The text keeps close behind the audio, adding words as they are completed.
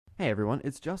Hey everyone,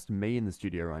 it's just me in the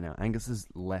studio right now. Angus has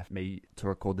left me to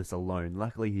record this alone.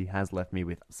 Luckily, he has left me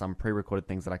with some pre-recorded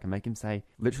things that I can make him say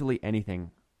literally anything.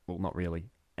 Well, not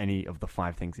really. Any of the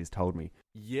 5 things he's told me.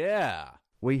 Yeah.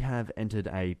 We have entered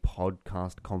a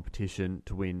podcast competition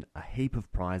to win a heap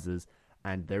of prizes,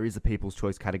 and there is a People's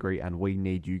Choice category, and we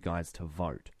need you guys to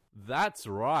vote. That's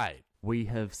right. We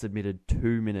have submitted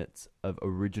 2 minutes of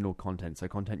original content, so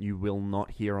content you will not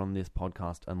hear on this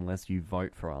podcast unless you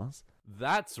vote for us.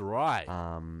 That's right.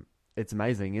 It's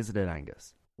amazing, isn't it,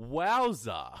 Angus?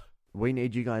 Wowza. We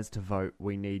need you guys to vote.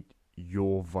 We need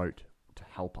your vote to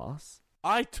help us.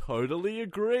 I totally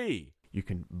agree. You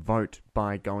can vote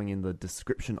by going in the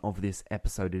description of this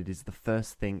episode. It is the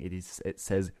first thing. It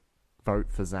says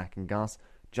vote for Zac and Gus.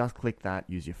 Just click that.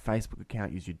 Use your Facebook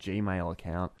account. Use your Gmail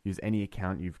account. Use any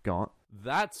account you've got.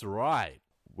 That's right.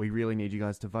 We really need you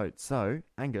guys to vote. So,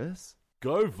 Angus,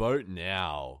 go vote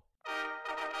now.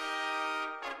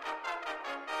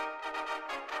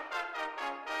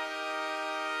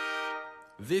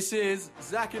 This is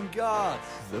Zac and Gus,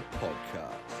 the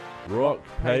podcast. Rock,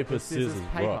 paper, scissors,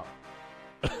 rock.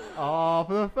 Oh,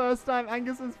 for the first time,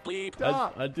 Angus has bleeped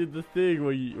up. I did the thing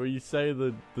where you say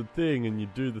the thing and you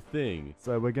do the thing.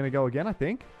 So we're going to go again, I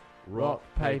think. Rock,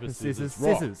 paper, scissors,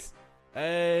 scissors.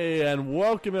 Hey, and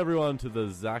welcome everyone to the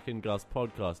Zac and Gus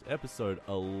podcast, episode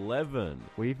 11.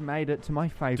 We've made it to my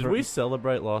favourite. Did we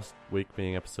celebrate last week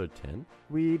being episode 10?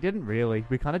 We didn't really.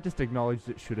 We kind of just acknowledged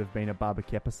it should have been a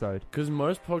barbecue episode. Because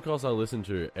most podcasts I listen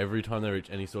to, every time they reach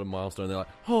any sort of milestone, they're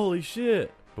like, holy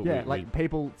shit. But yeah,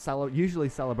 people usually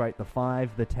celebrate the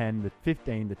 5, the 10, the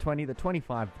 15, the 20, the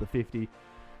 25, the 50.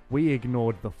 We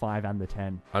ignored the 5 and the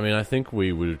 10. I mean, I think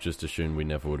we would have just assumed we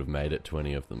never would have made it to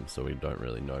any of them, so we don't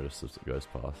really notice as it goes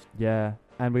past. Yeah,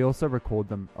 and we also record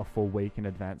them a full week in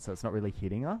advance, so it's not really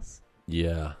hitting us.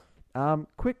 Yeah.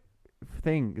 Quick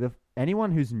thing.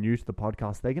 Anyone who's new to the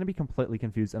podcast, they're going to be completely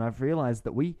confused, and I've realized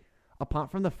that we, apart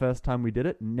from the first time we did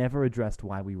it, never addressed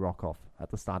why we rock off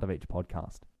at the start of each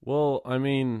podcast. Well, I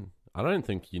mean, I don't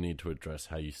think you need to address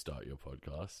how you start your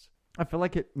podcast. I feel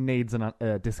like it needs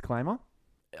a disclaimer.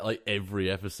 Like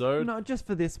every episode? No, just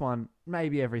for this one,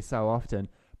 maybe every so often.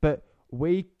 But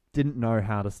we didn't know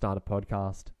how to start a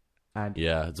podcast. And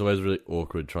yeah, it's always really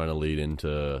awkward trying to lead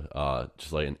into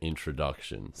just like an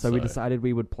introduction. So we decided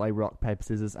we would play rock, paper,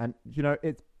 scissors. And, you know,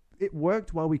 it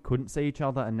worked while we couldn't see each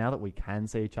other. And now that we can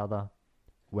see each other,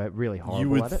 we're really horrible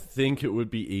at it. You would think it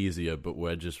would be easier, but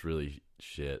we're just really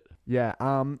shit. Yeah,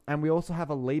 and we also have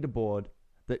a leaderboard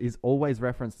that is always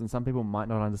referenced, and some people might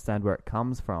not understand where it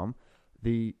comes from.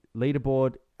 The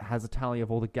leaderboard has a tally of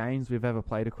all the games we've ever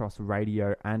played across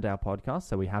radio and our podcast.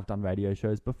 So we have done radio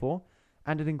shows before.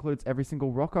 And it includes every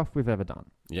single rock-off we've ever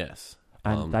done. Yes.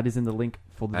 And that is in the link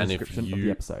for the description of the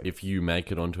episode. If you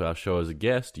make it onto our show as a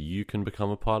guest, you can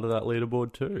become a part of that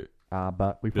leaderboard too.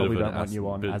 But we probably don't want you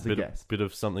on as a guest. Bit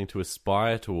of something to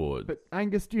aspire toward. But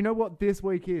Angus, do you know what this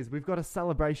week is? We've got a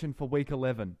celebration for week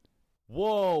 11.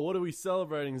 Whoa, what are we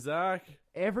celebrating, Zach?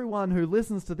 Everyone who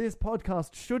listens to this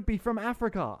podcast should be from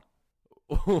Africa.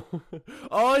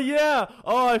 Oh, yeah.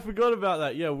 Oh, I forgot about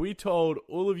that. Yeah, we told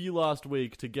all of you last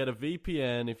week to get a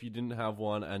VPN if you didn't have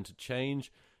one and to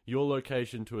change your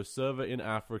location to a server in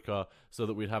Africa so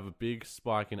that we'd have a big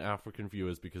spike in African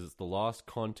viewers because it's the last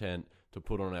content to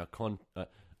put on our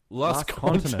last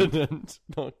continent,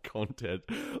 not content.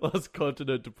 Last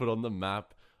continent to put on the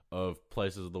map of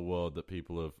places of the world that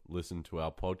people have listened to our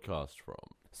podcast from.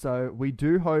 So we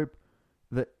do hope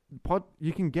that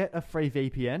you can get a free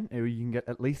VPN, or you can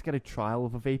at least get a trial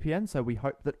of a VPN. So we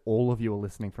hope that all of you are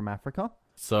listening from Africa.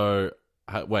 So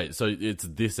wait, so it's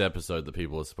this episode that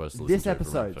people are supposed to listen to? This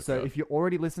episode. So if you're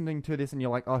already listening to this and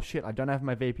you're like, oh shit, I don't have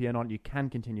my VPN on, you can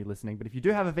continue listening. But if you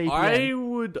do have a VPN, I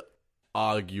would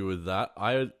argue with that.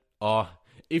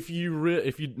 If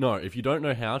you don't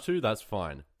know how to, that's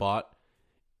fine. But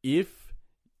if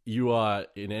you are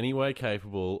in any way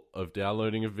capable of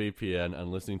downloading a VPN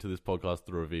and listening to this podcast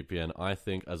through a VPN, I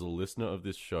think as a listener of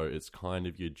this show, it's kind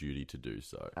of your duty to do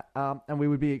so. And we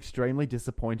would be extremely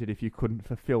disappointed if you couldn't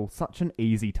fulfill such an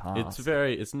easy task.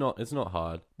 It's not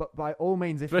hard. But by all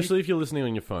means, especially if you're listening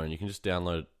on your phone, you can just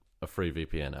download a free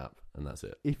VPN app and that's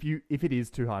it. If it is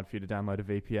too hard for you to download a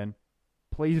VPN,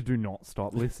 please do not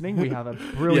stop listening. We have a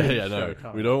brilliant show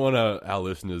coming. We don't want our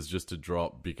listeners just to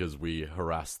drop because we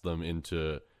harass them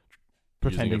into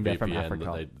pretending they're VPN from Africa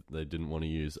that they didn't want to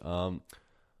use.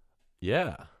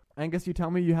 Yeah. Angus, you tell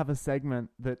me you have a segment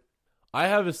that... I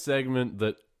have a segment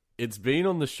that it's been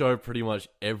on the show pretty much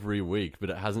every week, but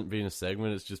it hasn't been a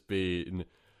segment. It's just been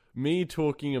me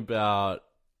talking about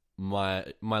my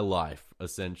life,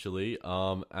 essentially.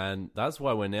 And that's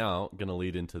why we're now going to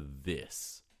lead into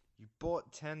this. You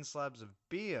bought 10 slabs of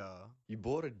beer. You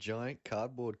bought a giant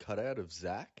cardboard cutout of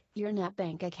Zac? Your net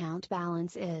bank account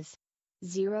balance is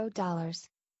 $0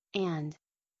 and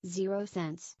 0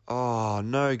 cents. Oh,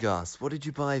 no, Gus. What did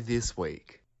you buy this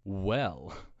week?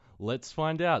 Well, let's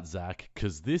find out, Zac,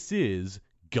 because this is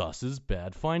Gus's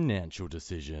bad financial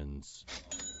decisions.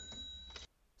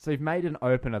 So you've made an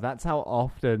opener. That's how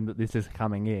often that this is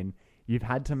coming in. You've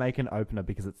had to make an opener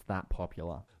because it's that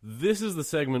popular. This is the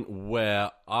segment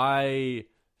where I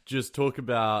just talk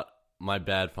about my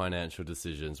bad financial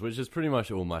decisions, which is pretty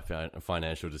much all my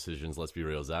financial decisions, let's be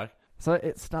real, Zac. So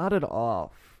it started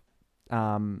off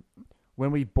when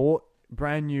we bought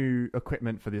brand new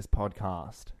equipment for this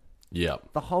podcast.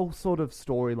 Yep. The whole sort of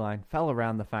storyline fell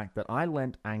around the fact that I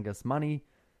lent Angus money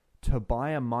to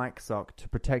buy a mic sock to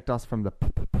protect us from the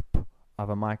of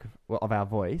a mic of our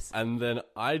voice. And then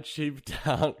I cheaped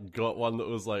out, got one that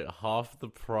was like half the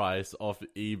price off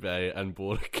eBay and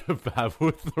bought a kebab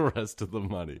with the rest of the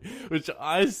money, which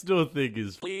I still think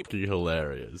is fucking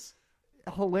hilarious.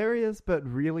 Hilarious, but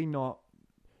really not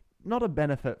a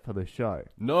benefit for the show.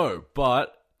 No,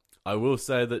 but I will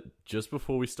say that just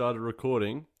before we started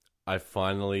recording, I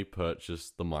finally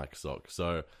purchased the mic sock.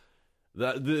 So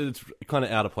it's kind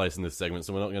of out of place in this segment,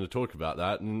 so we're not going to talk about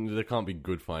that. And there can't be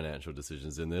good financial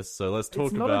decisions in this. So let's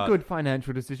talk about... It's not a good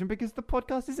financial decision because the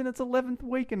podcast is in its 11th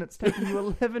week and it's taken you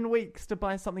 11 weeks to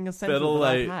buy something essential that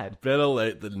I've had. Better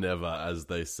late than never, as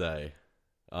they say.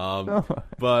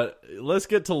 But let's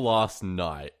get to last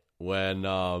night when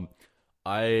I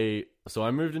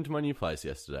moved into my new place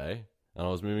yesterday and I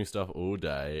was moving stuff all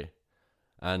day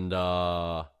and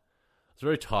I was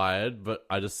very tired, but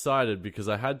I decided because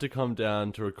I had to come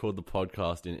down to record the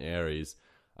podcast in Aries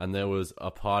and there was a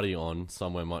party on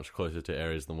somewhere much closer to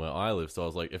Aries than where I live. So I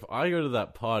was like, if I go to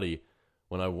that party,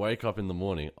 when I wake up in the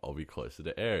morning, I'll be closer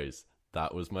to Aries.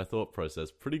 That was my thought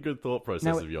process. Pretty good thought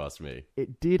process, if you ask me.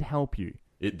 It did help you.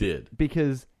 It did.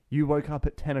 Because you woke up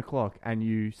at 10 o'clock and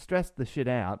you stressed the shit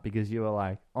out because you were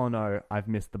like, oh no, I've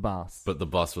missed the bus. But the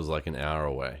bus was like an hour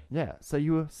away. Yeah, so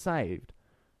you were saved.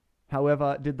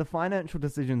 However, did the financial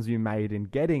decisions you made in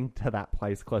getting to that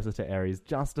place closer to Aries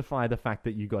justify the fact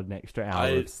that you got an extra hour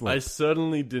of sleep? I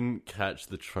certainly didn't catch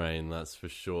the train, that's for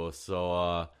sure.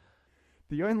 So,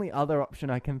 the only other option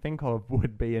I can think of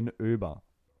would be an Uber.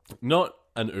 Not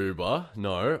an Uber,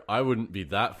 no. I wouldn't be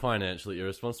that financially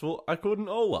irresponsible. I called an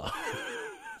Ola.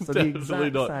 So the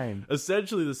exact same.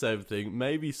 Essentially the same thing,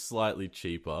 maybe slightly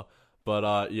cheaper.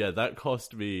 But, yeah, that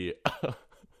cost me...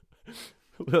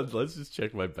 Let's just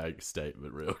check my bank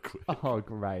statement real quick. Oh,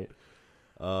 great.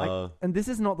 And this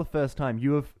is not the first time.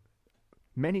 You have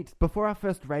before our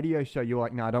first radio show, you were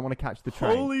like, no, I don't want to catch the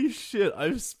train. Holy shit,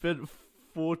 I've spent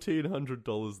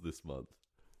 $1,400 this month.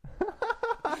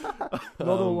 Not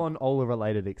all on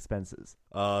Ola-related expenses.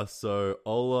 So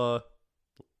Ola,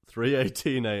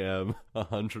 3:18 a.m.,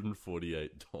 $148.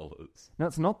 Now,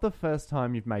 it's not the first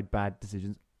time you've made bad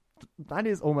decisions.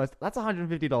 That's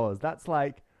 $150. That's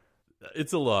like...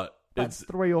 It's a lot. That's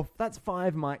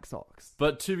 5 mic socks.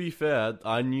 But to be fair,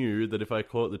 I knew that if I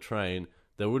caught the train,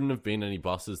 there wouldn't have been any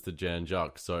buses to Jan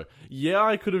Juk. So, yeah,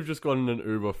 I could have just gotten an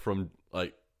Uber from,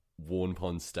 like, Warn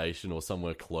Pond Station or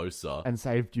somewhere closer. And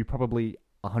saved you probably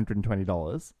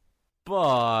 $120.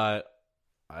 But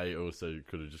I also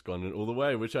could have just gone in all the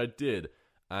way, which I did.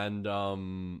 And,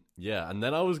 yeah, and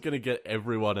then I was going to get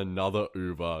everyone another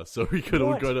Uber so we could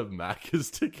all go to Macca's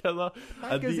together.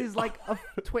 Macca's is like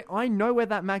I know where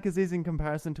that Macca's is in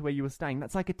comparison to where you were staying.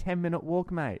 That's like a 10-minute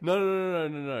walk, mate.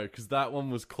 No, because that one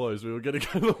was closed. We were going to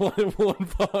go to the one in Warn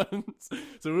Ponds.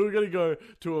 So we were going to go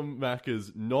to a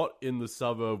Macca's, not in the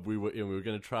suburb we were in. We were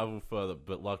going to travel further,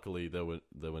 but luckily there were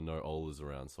no Olas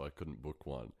around, so I couldn't book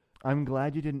one. I'm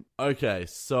glad you didn't. Okay,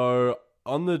 so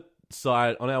on the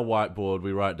side, on our whiteboard,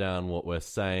 we write down what we're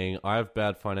saying. I have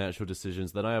bad financial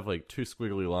decisions. Then I have like 2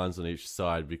 squiggly lines on each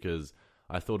side because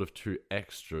I thought of 2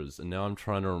 extras, and now I'm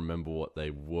trying to remember what they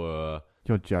were.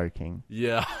 You're joking.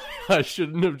 Yeah, I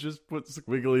shouldn't have just put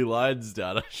squiggly lines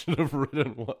down. I should have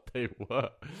written what they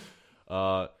were.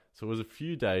 So it was a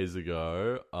few days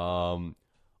ago.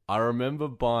 I remember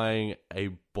buying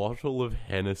a bottle of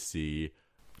Hennessy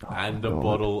and a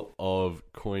bottle of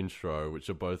Cointreau,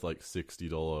 which are both like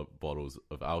 $60 bottles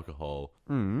of alcohol.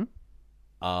 So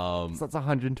that's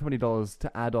 $120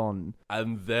 to add on.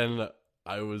 And then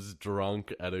I was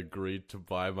drunk and agreed to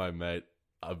buy my mate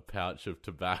a pouch of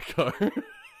tobacco.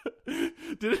 He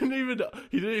didn't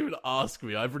even ask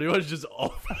me. I pretty much just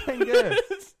offered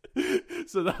it.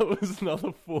 So that was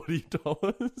another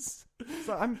 $40.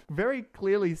 So I'm very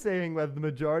clearly seeing where the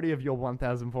majority of your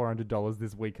 $1,400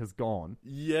 this week has gone.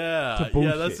 Yeah, To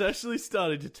bullshit. that's actually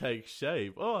starting to take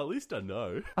shape. Oh, at least I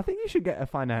know. I think you should get a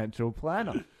financial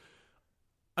planner.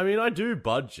 I mean, I do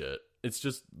budget. It's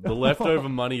just the leftover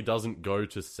money doesn't go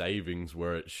to savings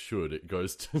where it should. It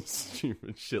goes to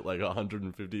stupid shit like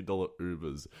 $150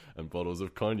 Ubers and bottles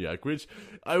of cognac, which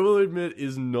I will admit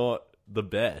is not the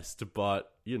best,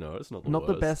 but, you know, it's not the Not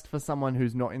worst. the best for someone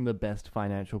who's not in the best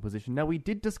financial position. Now, we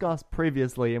did discuss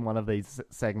previously in one of these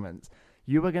segments,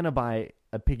 you were going to buy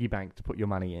a piggy bank to put your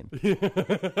money in.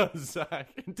 Zach,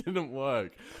 it didn't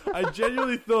work. I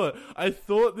genuinely I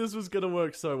thought this was going to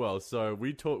work so well. So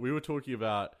we were talking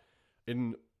about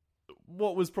in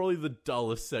what was probably the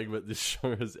dullest segment this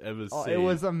show has ever Oh, seen. it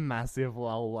was a massive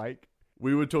lull, like...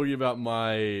 We were talking about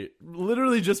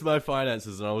literally just my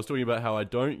finances, and I was talking about how I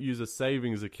don't use a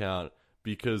savings account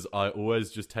because I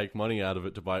always just take money out of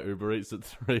it to buy Uber Eats at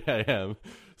 3 a.m.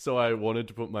 So I wanted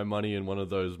to put my money in one of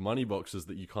those money boxes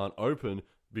that you can't open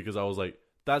because I was like,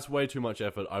 that's way too much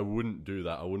effort. I wouldn't do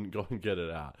that. I wouldn't go and get it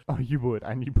out. Oh, you would,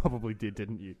 and you probably did,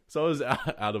 didn't you? So I was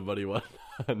out of money one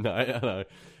night, and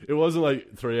it wasn't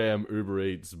like 3 a.m. Uber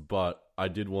Eats, but I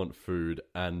did want food,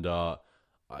 and I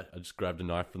just grabbed a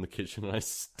knife from the kitchen and I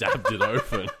stabbed it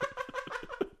open.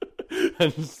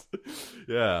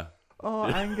 Yeah. Oh,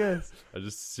 Angus. I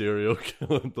just serial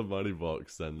killed the money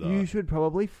box, and You should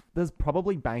probably... There's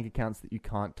probably bank accounts that you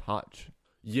can't touch.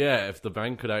 yeah, if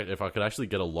I could actually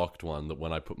get a locked one that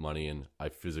when I put money in, I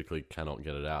physically cannot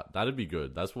get it out. That'd be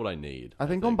good. That's what I need. I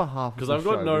think on behalf of because the I've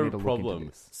got show, we no need to look into problem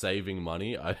this. saving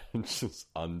money. I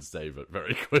just unsave it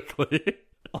very quickly.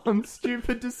 On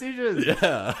stupid decisions.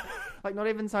 Yeah, Like, not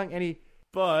even saying any...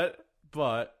 but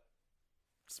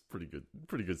it's a pretty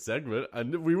good segment,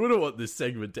 and we wouldn't want this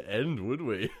segment to end, would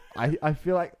we? I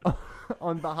feel like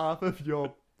on behalf of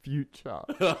your future,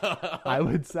 I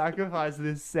would sacrifice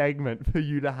this segment for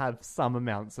you to have some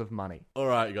amounts of money. All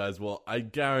right, guys. Well, I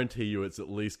guarantee you it's at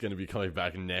least going to be coming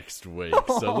back next week,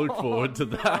 so look forward to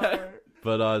that.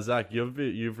 But Zach, you've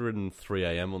written 3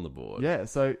 a.m. on the board. Yeah,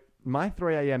 so my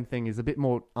 3 a.m. thing is a bit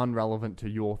more unrelevant to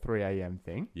your 3 a.m.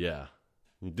 thing. Yeah.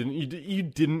 You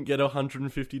didn't get a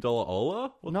 $150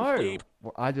 Ola? What the No,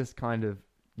 well, I just kind of,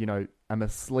 am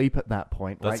asleep at that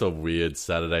point. That's like, a weird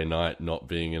Saturday night not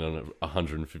being in on a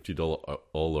 $150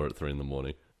 Ola at 3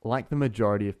 a.m. like the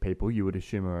majority of people, you would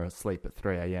assume are asleep at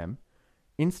 3 a.m.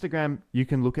 Instagram, you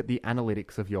can look at the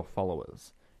analytics of your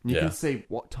followers. You can see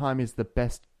what time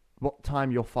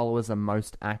your followers are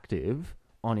most active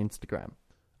on Instagram.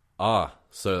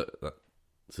 So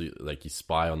like you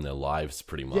spy on their lives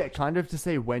pretty much. Yeah, kind of to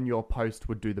see when your post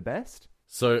would do the best.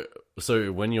 So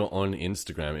when you're on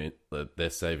Instagram, they're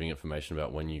saving information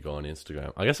about when you go on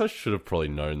Instagram. I guess I should have probably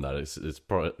known that. It's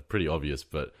pretty obvious,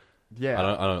 but Yeah.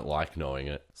 I don't like knowing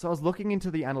it. So I was looking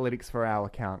into the analytics for our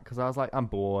account because I was like, I'm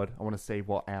bored. I want to see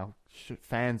what our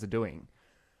fans are doing.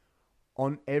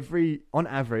 On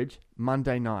average,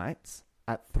 Monday nights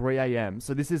at 3 a.m.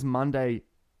 So this is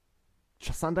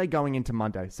Sunday going into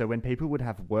Monday. So when people would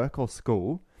have work or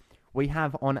school, we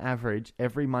have on average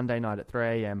every Monday night at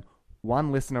 3 a.m.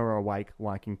 one listener awake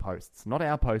liking posts. Not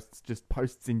our posts, just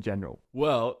posts in general.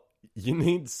 Well, you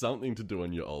need something to do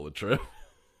on your Ola trip.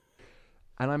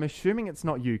 And I'm assuming it's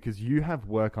not you because you have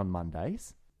work on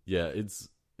Mondays. Yeah,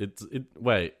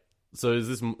 wait. So is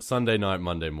this Sunday night,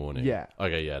 Monday morning? Yeah.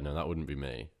 Okay, yeah, no, that wouldn't be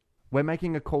me. We're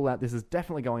making a call out. This is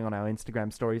definitely going on our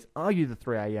Instagram stories. Are you the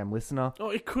 3 a.m. listener? Oh,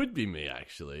 it could be me,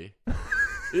 actually.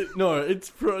 It's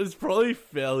probably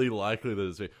fairly likely that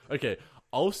it's me. Okay,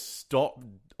 I'll stop.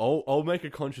 I'll make a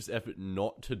conscious effort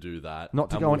not to do that. Not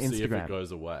to and go on we'll see if Instagram. it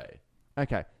goes away.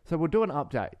 Okay, so we'll do an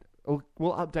update.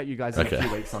 We'll update you guys in a few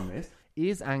weeks on this.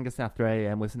 Is Angus our 3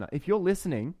 a.m. listener? If you're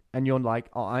listening and you're like,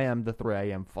 oh, I am the 3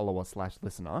 a.m.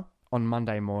 follower/listener on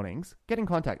Monday mornings, get in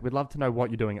contact. We'd love to know what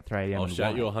you're doing at 3 a.m. I'll and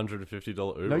shout why. you a $150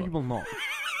 Uber. No, you will not.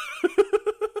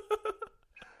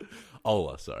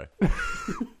 Ola, sorry.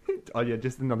 Oh, yeah,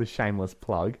 just another shameless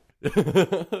plug.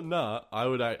 Nah, I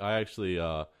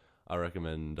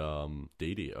recommend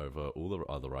Didi over all the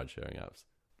other ride-sharing apps.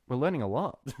 We're learning a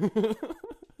lot.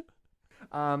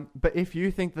 But if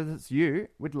you think that it's you,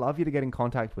 we'd love you to get in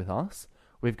contact with us.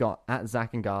 We've got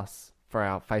 @Zac and Gus for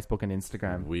our Facebook and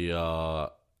Instagram. We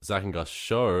are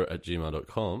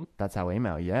zacandgusshow@gmail.com. That's our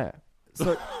email, yeah.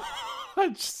 So I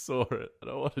just saw it. I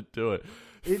don't want to do it.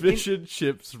 Fish and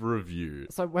chips review.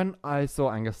 So when I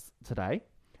saw Angus today,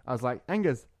 I was like,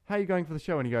 Angus, how are you going for the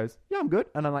show? And he goes, yeah, I'm good.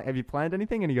 And I'm like, have you planned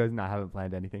anything? And he goes, no, I haven't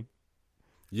planned anything.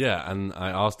 Yeah, and I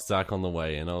asked Zach on the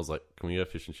way in. I was like, can we go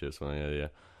fish and chips? Yeah.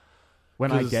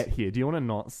 when I 'Cause- get here, do you want to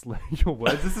not slur your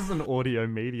words? This is an audio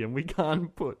medium. We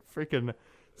can't put freaking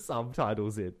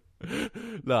subtitles in.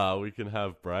 Nah, we can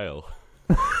have Braille.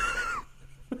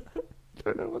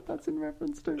 Don't know what that's in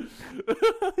reference to.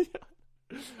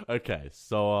 Okay,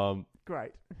 so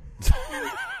Great.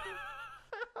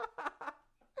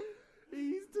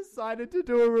 He's decided to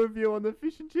do a review on the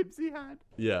fish and chips he had.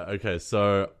 yeah, okay,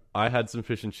 so I had some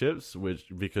fish and chips,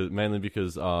 mainly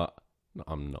because I'm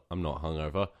not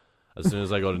hungover. As soon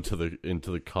as I got into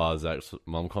the car, Zach's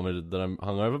mum commented that I'm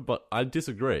hungover, but I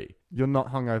disagree. You're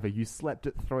not hungover. You slept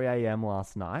at 3 a.m.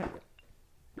 last night.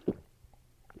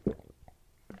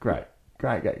 Great.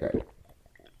 If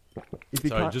you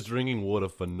Sorry, can't, just drinking water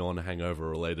for non-hangover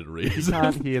related if you reasons.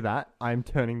 can't hear that, I'm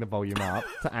turning the volume up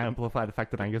to amplify the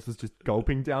fact that Angus was just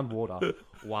gulping down water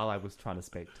while I was trying to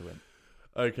speak to him.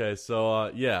 Okay,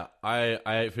 so yeah, I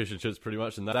ate fish and chips pretty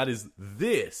much, and that is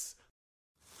this.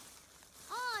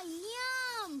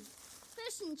 Oh, yum!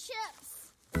 Fish and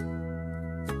chips.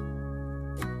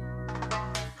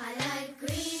 I like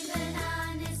green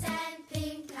bananas and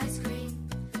pink ice cream.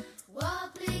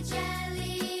 Wobbly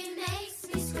jelly makes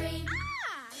me scream.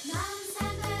 Mum's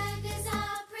hamburgers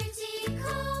are pretty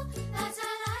cool, but I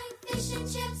like fish and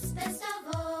chips best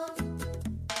of all.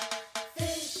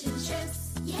 Fish and chips,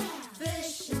 yeah,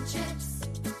 fish and chips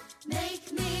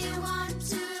make me want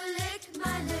to lick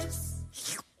my lips.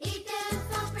 Eat them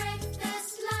for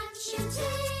breakfast, lunch and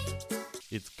tea.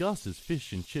 It's Gus's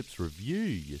fish and chips review,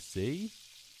 you see.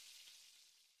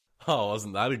 Oh,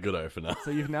 wasn't that a good opener?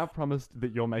 So you've now promised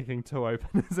that you're making 2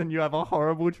 openers and you have a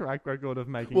horrible track record of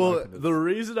making Well, openers. the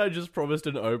reason I just promised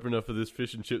an opener for this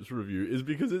fish and chips review is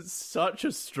because it's such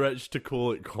a stretch to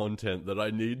call it content that I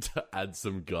need to add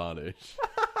some garnish.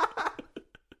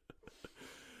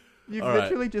 You've all right.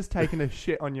 literally just taken a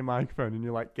shit on your microphone and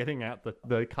you're like getting out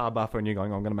the car buffer and you're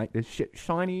going, I'm going to make this shit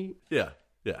shiny. Yeah.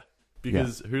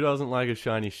 Because who doesn't like a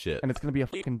shiny shit? And it's going to be a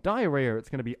fucking diarrhea. It's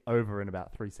going to be over in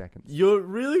about 3 seconds. You're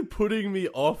really putting me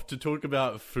off to talk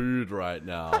about food right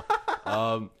now.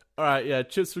 All right, yeah,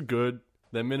 chips were good.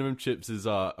 Their minimum chips is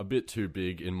a bit too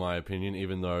big, in my opinion,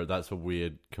 even though that's a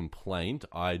weird complaint.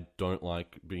 I don't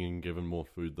like being given more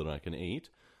food than I can eat.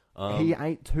 He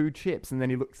ate 2 chips and then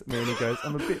he looks at me and he goes,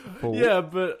 I'm a bit full. Yeah,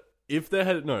 but if they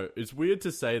had... No, it's weird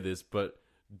to say this, but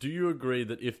do you agree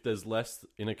that if there's less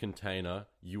in a container,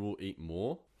 you will eat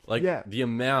more? Like, Yeah. the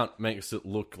amount makes it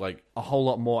look like A whole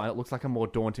lot more, and it looks like a more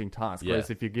daunting task. Yeah. Whereas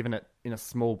if you're given it in a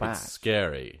small batch, it's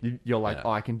scary. you're like, Yeah.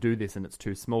 oh, I can do this and it's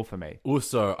too small for me.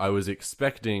 Also, I was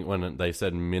expecting when they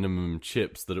said minimum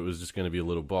chips that it was just going to be a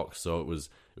little box, so it was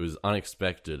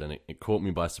unexpected and it caught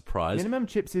me by surprise. Minimum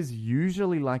chips is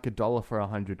usually like $1 for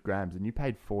 100 grams, and you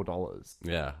paid $4.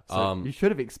 Yeah, So you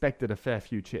should have expected a fair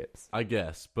few chips. I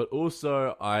guess. But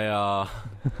also, I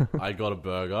got a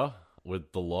burger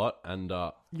with the lot, and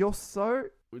You're so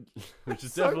which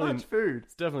is so definitely much food.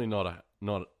 it's definitely not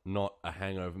a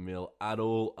hangover meal at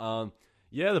all.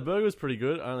 Yeah, the burger was pretty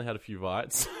good. I only had a few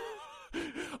bites.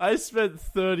 I spent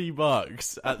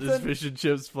 $30 at this fish and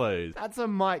chips place. That's a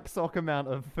Mike Sock amount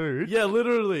of food. Yeah,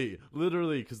 literally,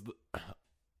 because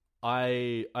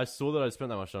I saw that I spent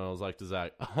that much and I was like to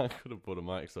Zach, I could have bought a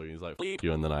mic so he's like, F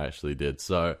you, and then I actually did.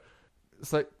 So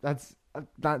that's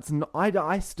not,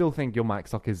 I still think your Mike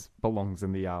Sock belongs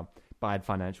in the bad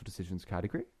financial decisions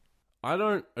category. I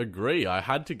don't agree. I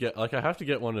have to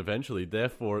get one eventually.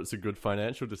 Therefore, it's a good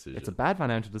financial decision. It's a bad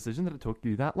financial decision that it took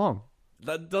you that long.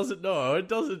 It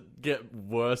doesn't get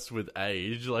worse with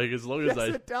age. Like, as long as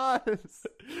Yes, it does.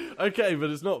 Okay, but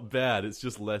it's not bad. It's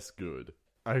just less good.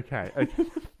 Okay.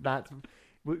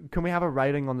 Can we have a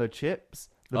rating on the chips,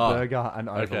 the burger, and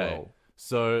overall? Okay.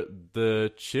 So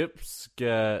the chips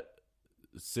get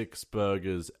 6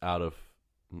 burgers out of...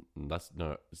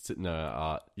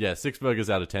 Yeah, 6 burgers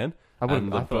out of 10.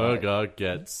 And the burger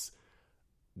gets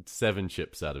 7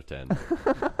 chips out of 10.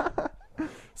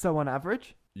 So on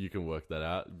average? You can work that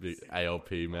out. Big ALP,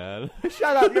 man.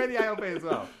 Shut up, you're in the ALP as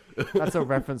well. That's a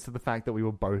reference to the fact that we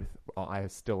were both, I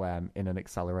still am, in an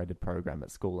accelerated program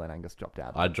at school and Angus dropped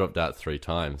out. I dropped out 3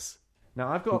 times. Now,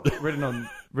 I've got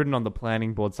written on the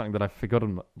planning board something that I've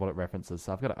forgotten what it references,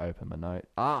 so I've got to open my note.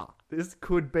 This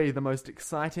could be the most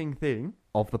exciting thing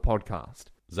of the podcast.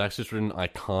 Zach's just written, I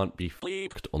can't be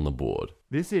f***ed on the board.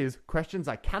 This is questions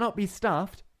I cannot be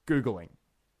stuffed Googling.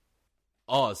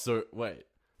 Oh, so, wait.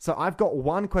 So I've got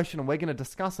one question and we're going to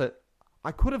discuss it.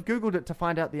 I could have Googled it to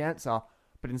find out the answer,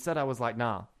 but instead I was like,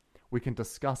 nah, we can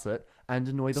discuss it and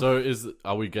annoy the... So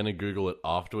are we going to Google it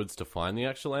afterwards to find the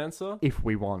actual answer? If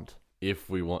we want. If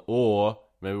we want. Or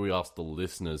maybe we ask the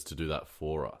listeners to do that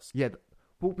for us. Yeah,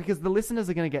 Well, because the listeners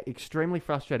are going to get extremely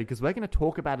frustrated because we're going to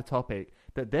talk about a topic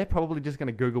that they're probably just going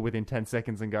to Google within 10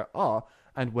 seconds and go, oh,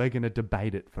 and we're going to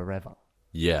debate it forever.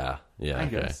 Yeah, okay.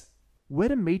 Angus, where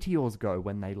do meteors go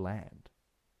when they land?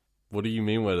 What do you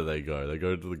mean, where do they go? They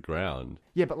go to the ground.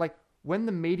 Yeah, but like when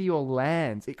the meteor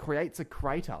lands, it creates a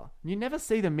crater. You never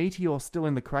see the meteor still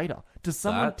in the crater. Does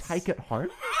someone take it home?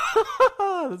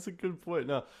 That's a good point.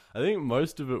 No, I think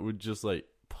most of it would just like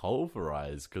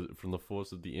pulverize from the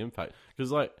force of the impact.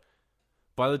 Because like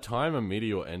by the time a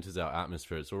meteor enters our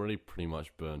atmosphere, it's already pretty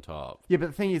much burnt up. Yeah, but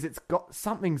the thing is,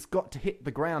 something's got to hit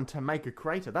the ground to make a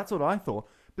crater. That's what I thought.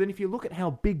 But then if you look at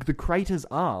how big the craters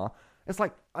are, it's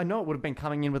like, I know it would have been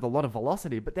coming in with a lot of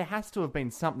velocity, but there has to have been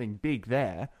something big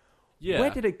there. Yeah. Where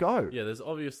did it go? Yeah, there's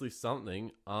obviously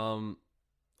something. I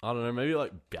don't know, maybe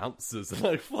like bounces and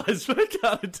like flies back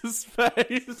out into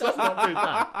space. Does not do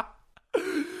that.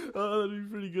 Oh, that'd be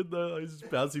pretty good though. Like, this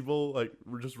bouncy ball like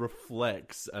just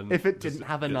reflects, and If it didn't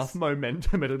have enough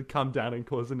momentum, it'd come down and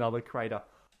cause another crater.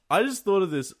 I just thought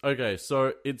of this. Okay,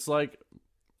 so it's like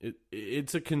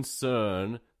it's a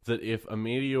concern that if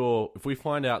we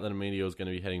find out that a meteor is going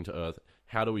to be heading to Earth,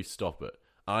 how do we stop it?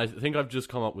 I think I've just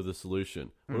come up with a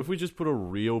solution. What if we just put a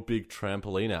real big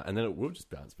trampoline out and then it will just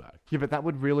bounce back? Yeah, but that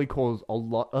would really cause a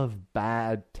lot of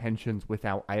bad tensions with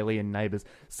our alien neighbors.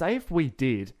 Say if we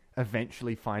did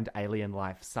eventually find alien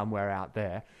life somewhere out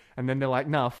there, and then they're like,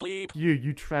 nah,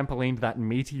 you trampolined that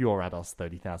meteor at us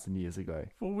 30,000 years ago.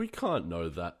 Well, we can't know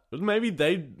that. But maybe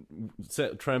they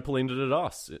trampolined it at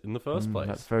us in the first place.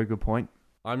 That's a very good point.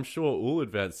 I'm sure all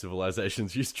advanced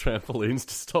civilizations use trampolines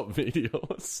to stop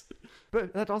meteors.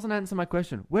 But that doesn't answer my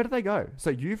question. Where do they go? So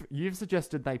you've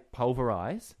suggested they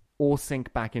pulverize or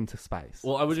sink back into space.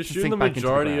 Well, I would assume the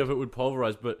majority of it would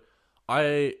pulverize, but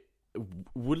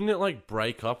wouldn't it like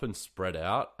break up and spread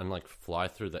out and like fly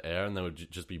through the air, and there would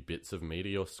just be bits of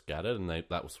meteor scattered, and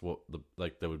that was what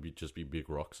there would be just be big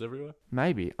rocks everywhere.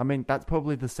 Maybe. I mean, that's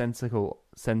probably the sensible.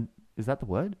 Is that the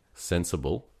word?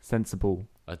 Sensible.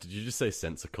 Did you just say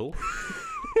sensical?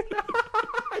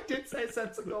 I did say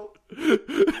sensical.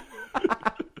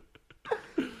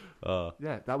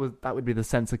 Yeah, that would be the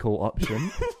sensical option.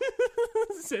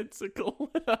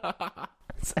 Sensical.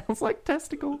 Sounds like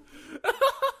testicle.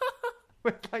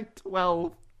 We're like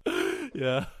 12.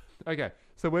 Yeah. Okay,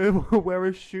 so we're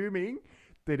assuming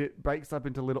that it breaks up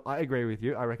into little. I agree with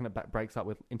you. I reckon it breaks up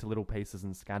into little pieces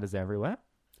and scatters everywhere.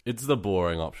 It's the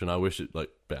boring option. I wish it like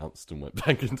bounced and went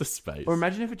back into space. Or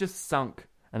imagine if it just sunk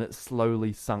and it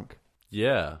slowly sunk.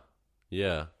 Yeah.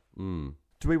 Do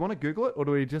we want to Google it, or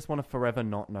do we just want to forever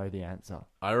not know the answer?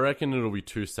 I reckon it'll be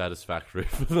too satisfactory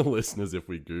for the listeners if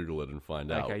we Google it and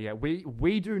find out. Okay, yeah.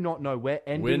 We do not know.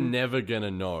 We're never going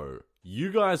to know.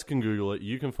 You guys can Google it.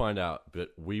 You can find out,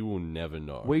 but we will never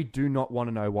know. We do not want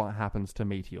to know what happens to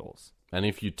meteors. And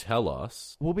if you tell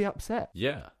us... we'll be upset.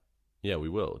 Yeah. Yeah, we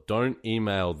will. Don't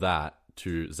email that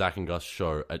to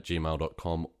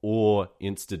zacandgusshow@gmail.com or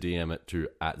Insta DM it to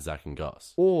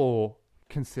 @ZacandGus. Or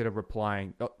consider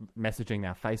replying, messaging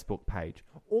our Facebook page,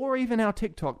 or even our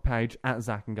TikTok page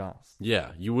 @ZacandGus.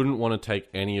 Yeah, you wouldn't want to take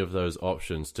any of those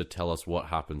options to tell us what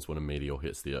happens when a meteor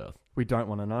hits the Earth. We don't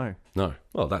want to know. No.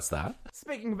 Well, that's that.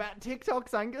 Speaking about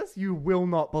TikToks, Angus, you will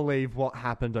not believe what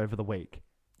happened over the week.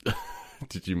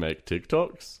 Did you make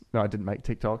TikToks? No, I didn't make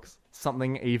TikToks.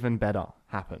 Something even better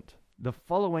happened. The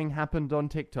following happened on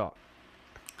TikTok.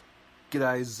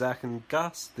 G'day, Zac and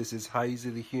Gus. This is Hazy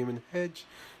the Human Hedge.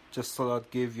 Just thought I'd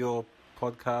give your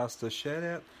podcast a shout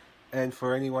out. And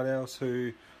for anyone else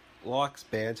who likes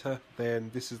banter, then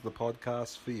this is the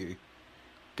podcast for you.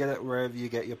 Get it wherever you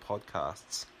get your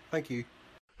podcasts. Thank you.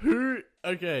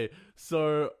 Okay,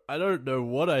 so I don't know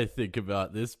what I think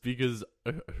about this because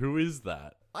who is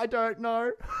that? I don't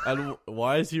know. And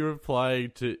why is he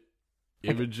replying to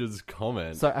Imogen's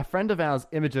comment? So a friend of ours,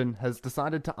 Imogen, has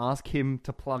decided to ask him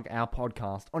to plug our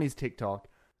podcast on his TikTok.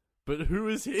 But who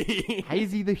is he?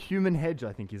 Hazy the Human Hedge,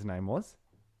 I think his name was.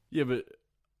 Yeah, but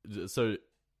so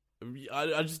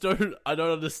I just don't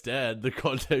understand the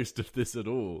context of this at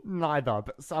all. Neither,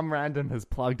 but some random has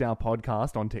plugged our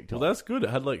podcast on TikTok. Well, that's good.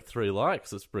 It had like 3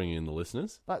 likes. Let's bring in the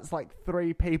listeners. That's like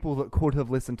 3 people that could have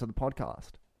listened to the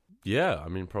podcast. Yeah, I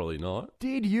mean, probably not.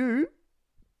 Did you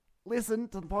listen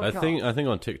to the podcast? I think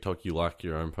on TikTok you like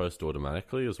your own post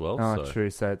automatically as well. Oh, so. True.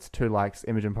 So it's 2 likes.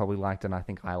 Imogen probably liked it, and I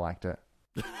think I liked it.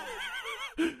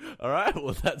 All right,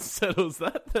 well, that settles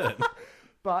that then.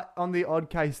 But on the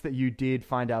odd case that you did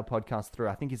find our podcast through,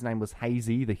 I think his name was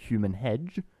Hazy the Human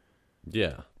Hedge.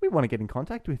 Yeah. We want to get in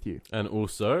contact with you. And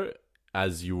also,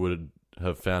 as you would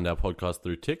have found our podcast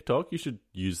through TikTok, you should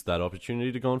use that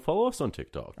opportunity to go and follow us on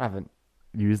TikTok. I haven't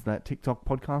used that TikTok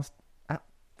podcast app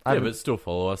Yeah, but still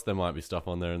follow us. There might be stuff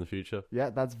on there in the future.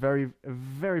 Yeah, that's very,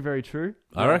 very, very true.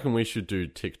 I reckon we should do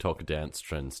TikTok dance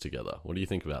trends together. What do you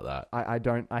think about that?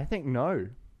 I think no.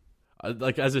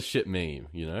 Like, as a shit meme,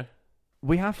 you know?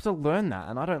 We have to learn that,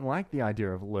 and I don't like the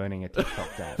idea of learning a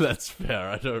TikTok dance. That's fair.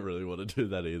 I don't really want to do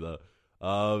that either.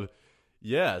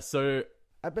 Yeah, so...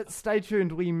 But stay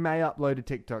tuned. We may upload a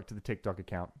TikTok to the TikTok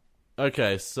account.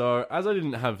 Okay, so as I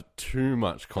didn't have too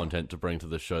much content to bring to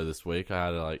the show this week, I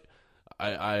had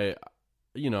I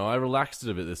relaxed it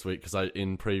a bit this week because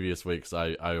in previous weeks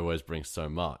I always bring so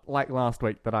much. Like last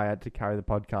week that I had to carry the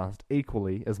podcast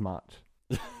equally as much.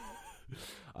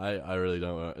 I really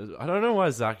don't. I don't know why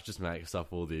Zach just makes up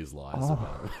all these lies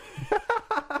about me.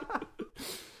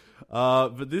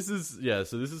 But this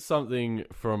is something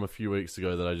from a few weeks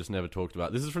ago that I just never talked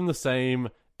about. This is from the same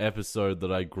episode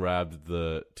that I grabbed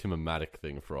the Tim-O-Matic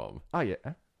thing from. Oh yeah.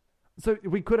 So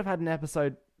we could have had an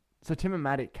episode. So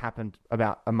Tim-O-Matic happened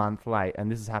about a month late,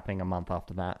 and this is happening a month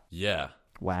after that. Yeah.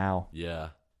 Wow. Yeah.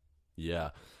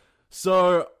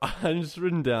 So I just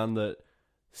written down that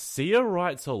Sia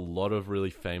writes a lot of really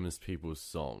famous people's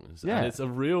songs. Yeah. And it's a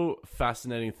real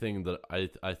fascinating thing that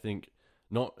I think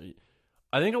a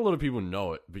lot of people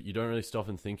know it, but you don't really stop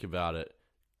and think about it.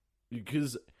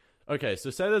 Because, okay, so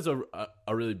say there's a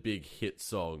really big hit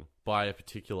song by a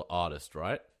particular artist,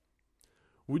 right?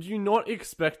 Would you not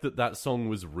expect that song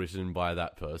was written by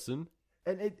that person?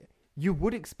 And you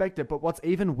would expect it, but what's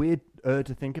even weirder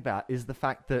to think about is the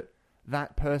fact that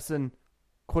that person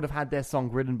could have had their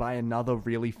song written by another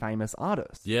really famous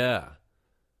artist. Yeah.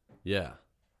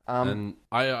 And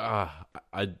I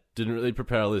didn't really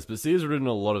prepare a list, but Sia's written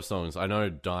a lot of songs. I know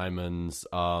Diamonds,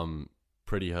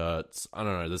 Pretty Hurts. I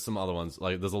don't know. There's some other ones.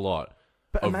 Like, there's a lot.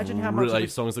 But imagine how much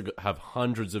songs that have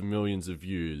hundreds of millions of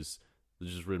views. They're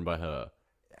just written by her.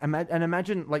 And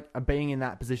imagine like being in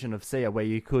that position of Sia, where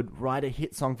you could write a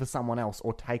hit song for someone else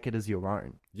or take it as your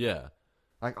own. Yeah.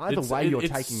 Like either way, you're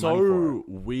taking money for it. It's so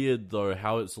weird though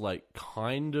how it's like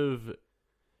kind of,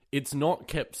 it's not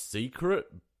kept secret,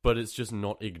 but it's just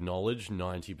not acknowledged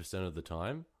 90% of the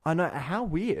time. I know, how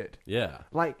weird. Yeah.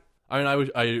 Like, I mean,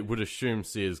 I would assume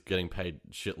Sia's getting paid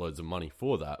shitloads of money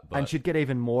for that, but and she'd get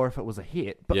even more if it was a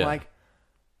hit. But yeah. like,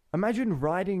 imagine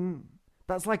writing.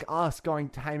 That's like us going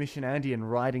to Hamish and Andy and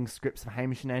writing scripts for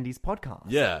Hamish and Andy's podcast.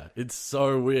 Yeah, it's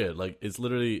so weird. Like, it's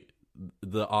literally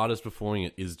the artist performing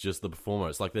it is just the performer.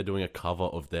 It's like they're doing a cover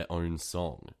of their own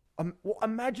song. Well,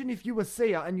 imagine if you were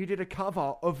Sia and you did a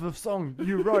cover of the song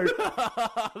you wrote.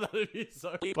 That'd be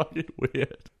so fucking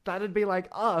weird. That'd be like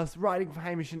us writing for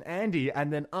Hamish and Andy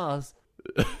and then us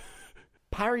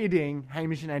parodying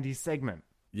Hamish and Andy's segment.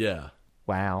 Yeah.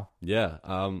 Wow. Yeah.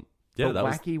 Yeah, the that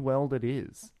wacky world it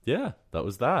is. Yeah, that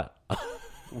was that.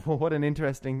 Well, what an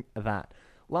interesting that.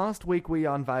 Last week we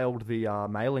unveiled the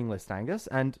mailing list, Angus,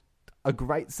 and a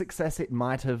great success it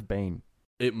might have been.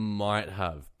 It might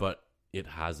have, but it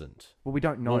hasn't. Well, we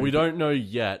don't know. Well, we don't know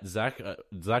yet. Zach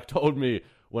told me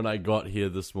when I got here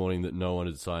this morning that no one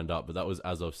had signed up, but that was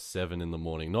as of 7 in the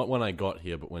morning. Not when I got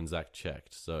here, but when Zach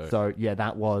checked. So yeah,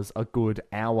 that was a good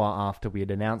hour after we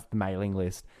had announced the mailing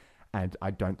list. And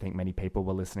I don't think many people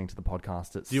were listening to the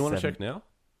podcast at 7. Do you want to check now?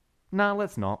 No,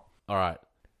 let's not. All right.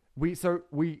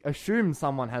 We assume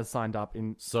someone has signed up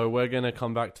in... So we're going to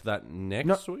come back to that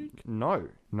next week? No,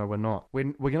 we're not.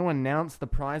 We're going to announce the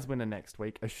prize winner next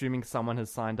week, assuming someone has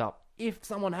signed up. If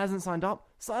someone hasn't signed up,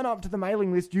 sign up to the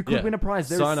mailing list. You could win a prize.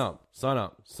 Sign up.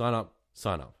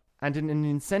 And an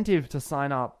incentive to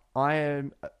sign up, I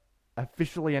am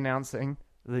officially announcing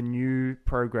the new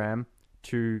program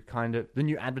the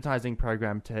new advertising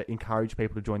program to encourage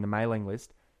people to join the mailing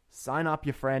list. Sign up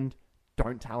your friend.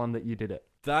 Don't tell them that you did it.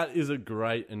 That is a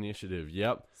great initiative,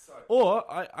 yep. Or,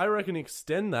 I reckon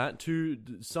extend that to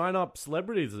sign up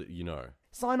celebrities that you know.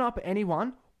 Sign up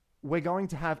anyone. We're going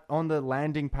to have on the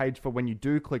landing page for when you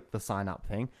do click the sign up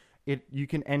thing, you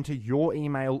can enter your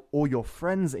email or your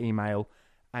friend's email,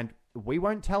 and we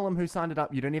won't tell them who signed it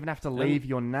up. You don't even have to leave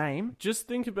your name. Just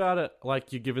think about it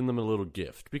like you're giving them a little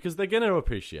gift, because they're going to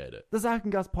appreciate it. The Zac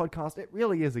and Gus podcast, it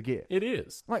really is a gift. It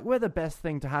is. Like, we're the best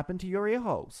thing to happen to your ear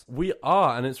holes. We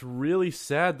are, and it's really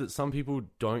sad that some people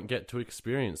don't get to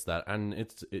experience that. And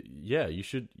you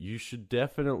should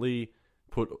definitely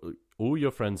put all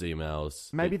your friends'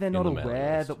 emails. Maybe they're not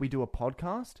aware that we do a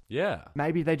podcast. Yeah.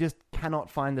 Maybe they just cannot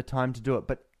find the time to do it.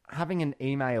 But having an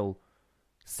email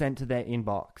sent to their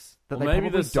inbox that they maybe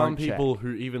there's some check. people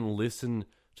who even listen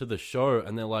to the show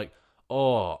and they're like,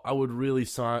 oh, I would really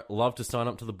love to sign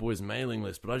up to the boys' mailing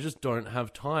list, but I just don't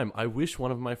have time. I wish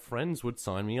one of my friends would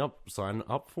sign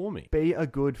up for me. Be a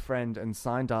good friend and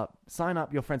sign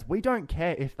up your friends. We don't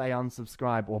care if they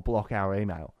unsubscribe or block our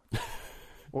email.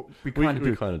 Well, we kind of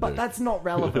do. kinda But do. that's not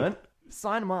relevant.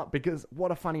 Sign them up because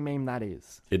what a funny meme that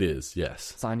is. It is,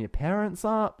 yes. Sign your parents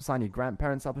up. Sign your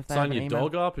grandparents up if they have Sign an your email.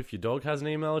 dog up if your dog has an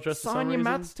email address for Sign some your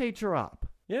reason. maths teacher up.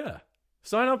 Yeah.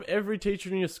 Sign up every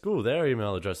teacher in your school. Their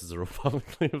email addresses are all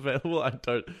publicly available. I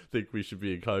don't think we should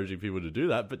be encouraging people to do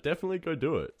that, but definitely go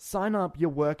do it. Sign up your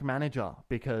work manager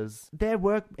because their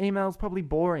work email's probably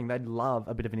boring. They'd love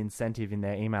a bit of an incentive in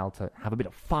their email to have a bit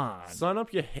of fun. Sign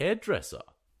up your hairdresser.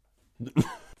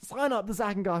 Sign up the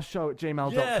Zac and Gus show at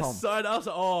gmail.com. Yes, sign us.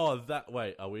 Oh, that.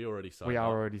 Wait, are we already signed up? We are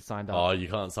already signed up. Oh, you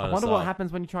can't sign I us up. wonder what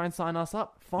happens when you try and sign us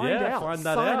up. Find out. Find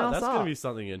that Sign out. us That's up. going to be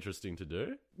something interesting to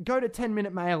do. Go to 10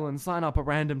 Minute Mail and sign up a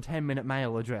random 10-minute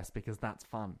mail address because that's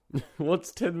fun.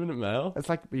 What's 10-minute mail? It's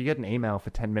like you get an email for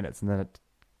 10 minutes and then it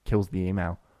kills the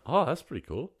email. Oh, that's pretty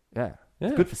cool. Yeah. Yeah.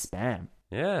 It's good for spam.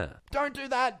 Yeah. Don't do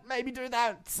that. Maybe do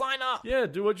that. Sign up. Yeah,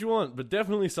 do what you want, but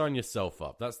definitely sign yourself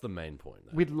up. That's the main point.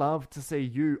 There. We'd love to see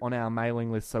you on our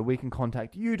mailing list so we can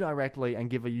contact you directly and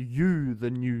give you the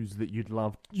news that you'd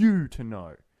love you to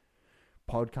know.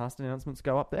 Podcast announcements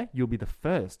go up there. You'll be the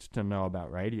first to know about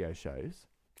radio shows.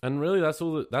 And really, that's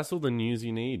all the news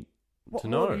you need What to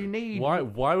know. more do you need?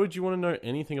 Why would you want to know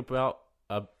anything about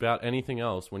anything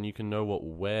else when you can know what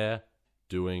we're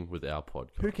doing with our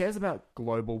podcast? Who cares about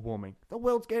global warming? The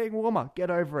world's getting warmer.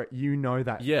 Get over it. You know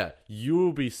that. Yeah, you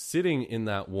will be sitting in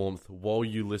that warmth while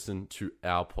you listen to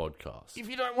our podcast. If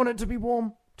you don't want it to be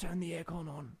warm, turn the aircon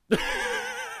on.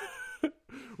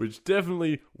 Which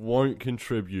definitely won't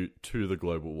contribute to the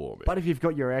global warming. But if you've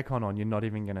got your aircon on, you're not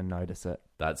even going to notice it.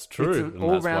 That's true. It's and an that's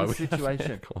why all-round we have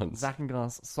situation. aircons. Zac and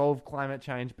Gus solve climate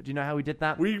change, but do you know how we did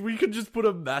that? We could just put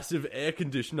a massive air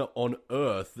conditioner on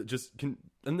Earth that just can,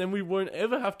 and then we won't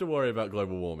ever have to worry about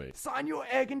global warming. Sign your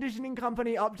air conditioning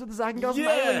company up to the Zac and Gus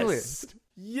mailing list.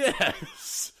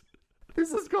 Yes!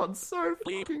 This has gone so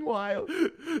fucking wild.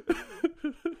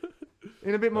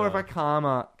 In a bit more of a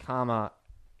karma.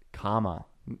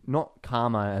 Not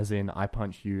karma as in I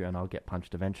punch you and I'll get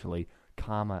punched eventually.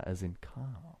 Karma as in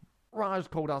calm. Raj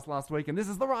called us last week and this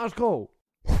is the Raj call.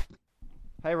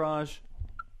 Hey Raj.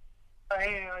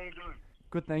 Hey, how you doing?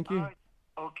 Good, thank you.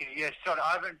 Okay, yes, sorry,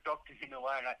 I haven't talked to you in a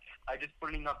while. I just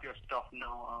pulling up your stuff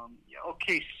now.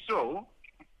 Okay, so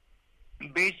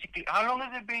basically, how long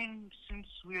has it been since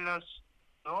we last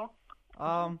talked?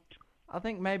 I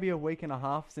think maybe a week and a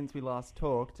half since we last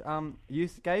talked. You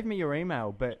gave me your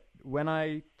email, but when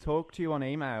I talked to you on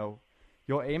email,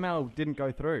 your email didn't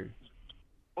go through.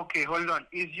 Okay, hold on.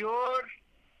 Is your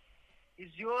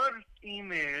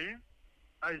email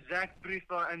Zach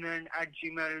Briefer and then at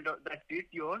gmail. That's it,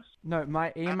 yours? No,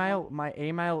 my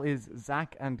email is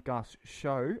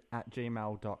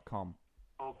zacandgusshow@gmail.com.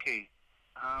 Okay.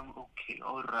 Okay,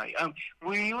 all right.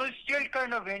 Were you still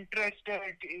kind of interested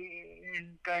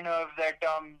in kind of that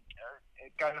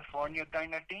California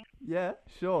kind of thing? Yeah,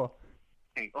 sure.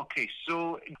 Okay,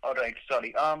 so, all right,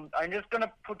 sorry. I'm just going to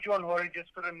put you on hold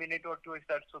just for a minute or two, if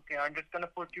that's okay. I'm just going to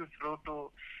put you through to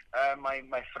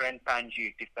my friend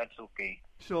Panjit, if that's okay.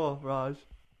 Sure, Raj.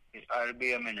 I'll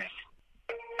be a minute.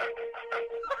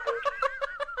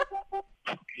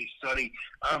 Okay, sorry.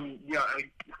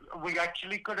 We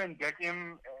actually couldn't get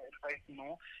him right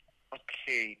now.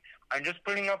 Okay, I'm just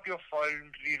pulling up your file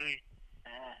really.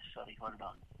 Sorry, hold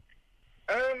on.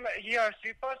 Yeah, so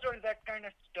you passed all that kind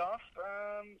of stuff.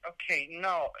 Okay,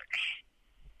 now,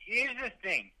 here's the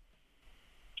thing.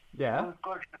 Yeah?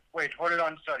 Wait, hold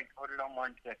on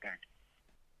 1 second.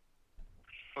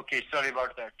 Okay, sorry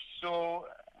about that. So,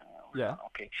 Yeah.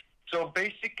 Okay. So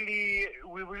basically,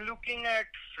 we were looking at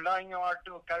flying out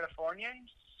to Californians.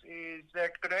 Is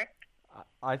that correct?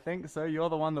 I think so. You're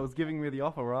the one that was giving me the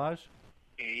offer, Raj.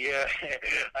 Yeah,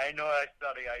 I know.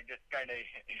 Sorry, I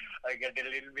get a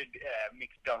little bit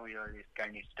mixed up with all this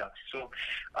kind of stuff. So,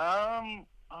 all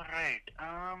right.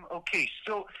 Okay.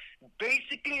 So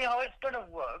basically, how it's gonna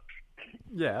work?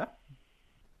 Yeah.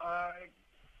 Our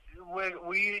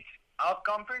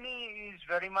company is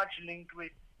very much linked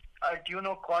with. Do you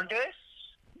know Qantas?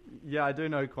 Yeah, I do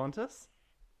know Qantas.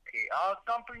 Okay, our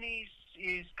company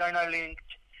is kind of linked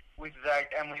with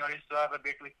that, and we also have a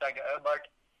bit with Tiger. But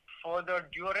for the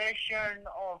duration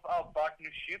of our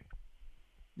partnership,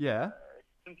 Yeah.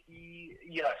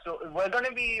 so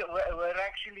we're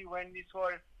actually, when this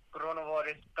whole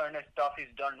coronavirus kind of stuff is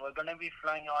done, we're gonna be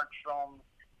flying out from,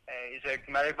 is it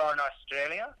Melbourne,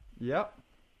 Australia? Yep.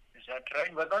 Is that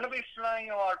right? We're gonna be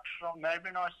flying out from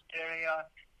Melbourne, Australia,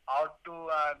 out to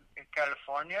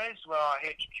California, is where our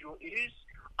HQ is.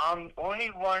 Only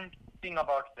one thing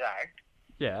about that.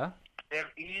 Yeah. There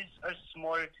is a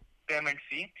small payment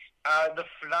fee. The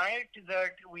flight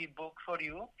that we book for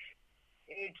you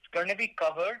it's gonna be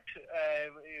covered,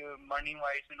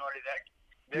 money-wise and all of that.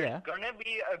 There's Yeah. gonna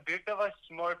be a bit of a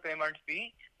small payment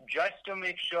fee just to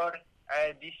make sure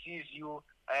this is you,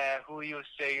 who you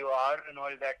say you are, and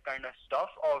all that kind of stuff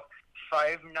of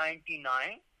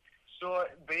 $5.99. So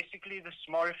basically, the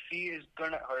small fee is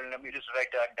gonna. Hold on, let me just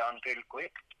write that down real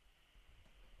quick.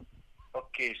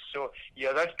 Okay, so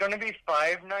yeah, that's gonna be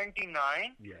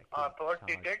 $5.99 per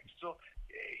ticket. So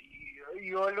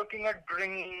you're looking at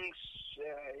bringing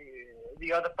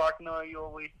the other partner you're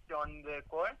with on the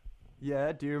call.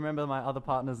 Yeah, do you remember my other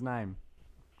partner's name?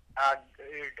 I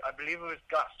believe it was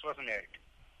Gus, wasn't it?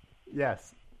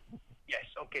 Yes. Yes.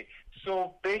 Okay.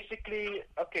 So basically,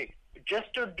 okay,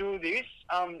 just to do this,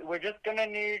 we're just gonna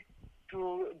need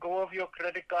to go over your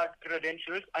credit card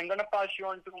credentials. I'm gonna pass you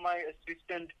on to my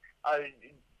assistant,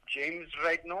 James,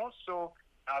 right now. So,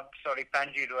 sorry,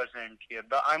 Panjit wasn't here,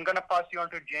 but I'm gonna pass you on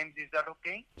to James. Is that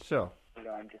okay? Sure. Hold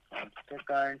on, just 1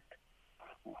 second.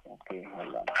 Okay,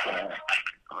 hold on.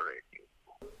 All right.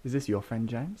 Is this your friend,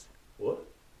 James? What?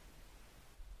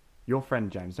 Your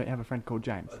friend, James. Don't you have a friend called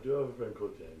James? I do have a friend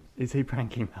called James. Is he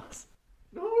pranking us?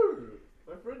 No!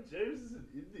 My friend James is an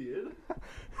Indian.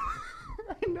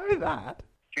 I know that.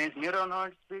 James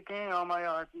Mironard speaking. How may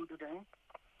I help you today?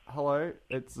 Hello,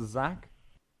 it's Zac.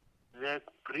 The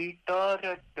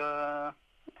Pretor,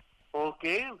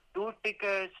 okay, 2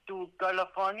 tickets to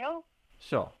California.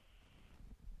 Sure.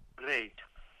 Great.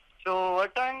 So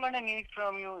what I'm gonna need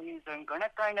from you is I'm gonna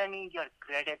kinda need your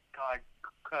credit card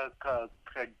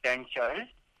credentials.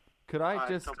 Could I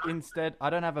just, so- instead, I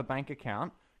don't have a bank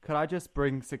account, could I just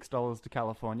bring $6 to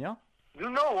California? You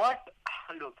know what?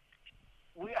 Look,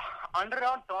 we under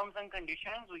our terms and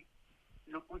conditions, we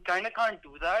kinda can't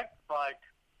do that. But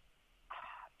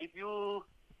if you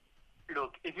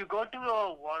go to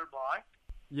a Walmart.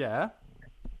 Yeah.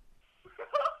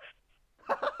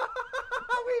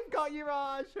 We've got you,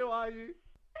 Raj. Who are you?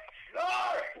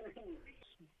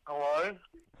 Hello.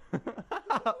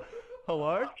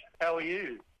 Hello? How are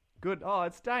you? Good. Oh,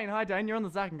 it's Dane. Hi, Dane. You're on the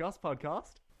Zac and Gus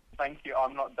podcast. Thank you.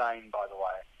 I'm not Dane, by the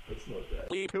way. That's not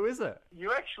that. Who is it?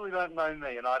 You actually don't know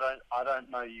me, and I don't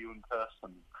know you in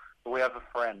person. But we have a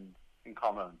friend in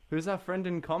common. Who's our friend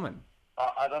in common?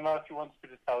 I don't know if he wants me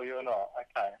to tell you or not.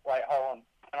 Okay. Wait, hold on.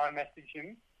 Can I message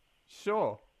him?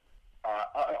 Sure.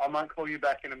 Alright, I might call you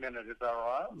back in a minute. Is that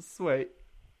alright? Sweet.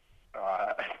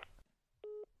 Alright.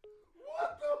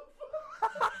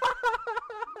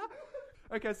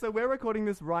 Okay, so we're recording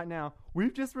this right now.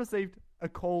 We've just received a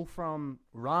call from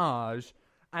Raj,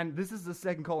 and this is the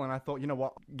second call, and I thought, you know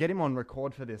what, get him on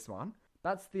record for this one.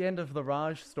 That's the end of the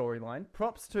Raj storyline.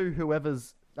 Props to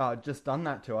whoever's just done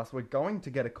that to us. We're going to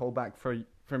get a call back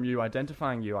from you,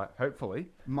 identifying you, hopefully.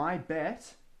 My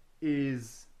bet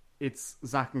is it's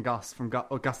Zac and Gus from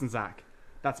Gus and Zac.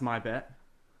 That's my bet.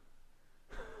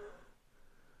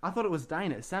 I thought it was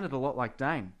Dane. It sounded a lot like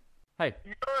Dane. Hey.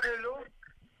 Hello.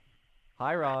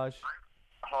 Hi, Raj.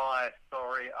 Hi,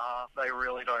 sorry. They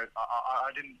really don't.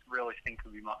 I didn't really think it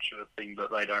would be much of a thing,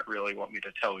 but they don't really want me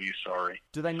to tell you. Sorry.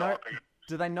 Do they know?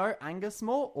 Do they know Angus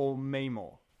more or me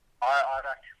more? I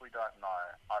actually don't know.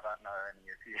 I don't know any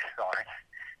of you. Sorry,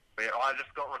 but I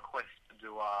just got requested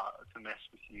to mess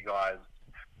with you guys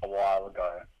a while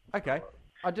ago. Okay.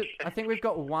 I think we've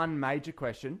got one major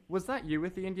question. Was that you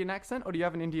with the Indian accent, or do you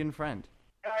have an Indian friend?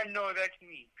 No, that's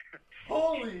me.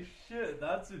 Holy shit,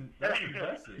 that's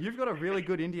impressive. You've got a really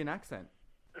good Indian accent.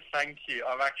 Thank you.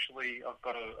 I've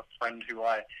got a friend who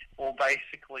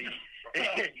basically,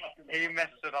 he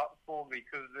messed it up for me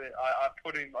because I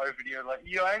put him over to you like,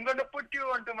 yeah, I'm going to put you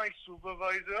onto my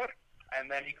supervisor. And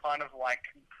then he kind of like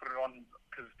put it on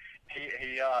because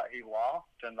he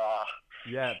laughed and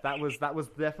Yeah, that was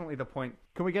definitely the point.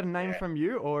 Can we get a name from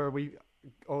you, or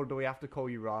do we have to call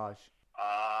you Raj?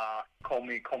 Call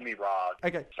me Raj.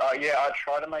 Okay. Yeah, I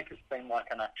try to make it seem like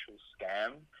an actual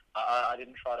scam. I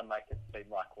didn't try to make it seem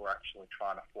like we're actually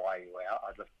trying to fly you out.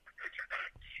 I just,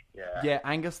 yeah. Yeah,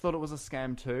 Angus thought it was a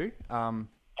scam too.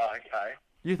 Okay.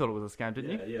 You thought it was a scam,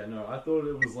 didn't you? Yeah, no, I thought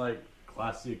it was like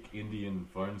classic Indian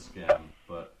phone scam,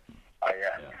 but... Oh,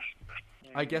 yeah.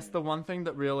 I guess the one thing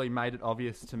that really made it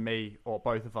obvious to me, or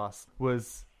both of us,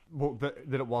 was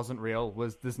that it wasn't real,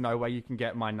 was there's no way you can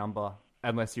get my number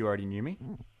unless you already knew me.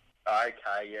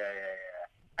 Okay, yeah.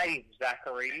 Hey,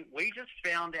 Zachary, we just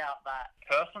found out that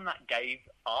person that gave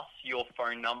us your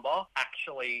phone number,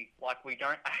 actually, like, we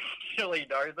don't actually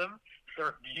know them. They're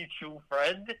a mutual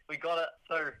friend. We got it.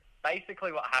 So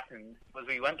basically what happened was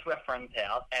we went to our friend's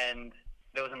house and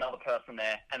there was another person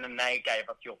there, and then they gave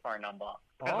us your phone number.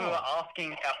 Because we were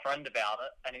asking our friend about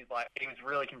it, and he was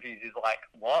really confused. He's like,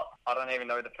 what? I don't even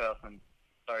know the person.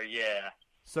 So, yeah.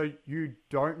 So you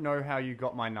don't know how you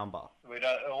got my number? We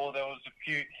don't, or there was a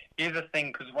few. Here's the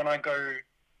thing, because when I go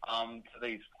to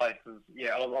these places,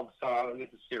 yeah, so this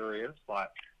is serious. Like,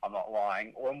 I'm not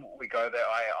lying. When we go there,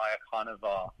 I kind of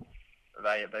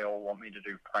they all want me to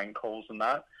do prank calls and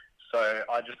that. So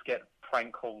I just get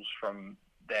prank calls from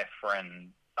their friends,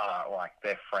 like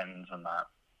their friends and that.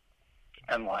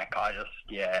 And like I just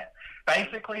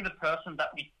basically the person that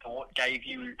we thought gave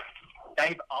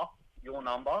us your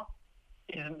number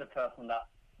isn't the person that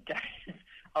gave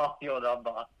us your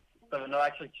number. So we're not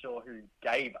actually sure who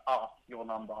gave us your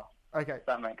number. Okay. If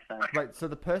that makes sense. Wait, so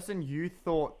the person you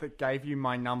thought that gave you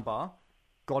my number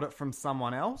got it from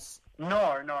someone else?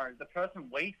 No. The person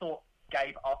we thought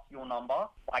gave us your number,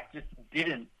 like, just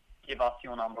didn't give us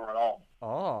your number at all.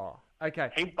 Oh, okay.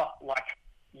 He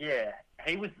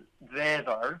was there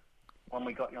though when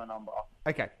we got your number.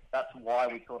 Okay. That's why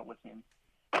we thought it was him.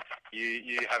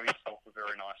 You have yourself a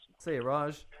very nice one. See you,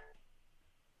 Raj.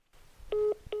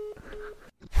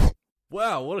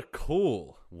 Wow, what a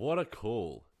call. What a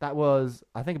call. That was,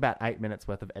 I think, about 8 minutes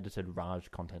worth of edited Raj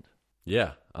content.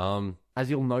 Yeah. As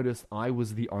you'll notice, I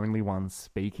was the only one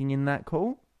speaking in that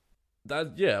call.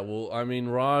 Well, I mean,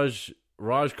 Raj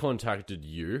contacted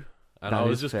you, and I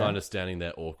was just kind of standing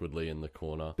there awkwardly in the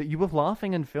corner. But you were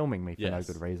laughing and filming me for no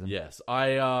good reason. Yes.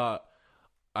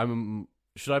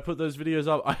 Should I put those videos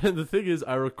up? The thing is,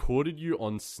 I recorded you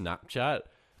on Snapchat,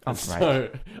 and so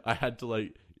I had to,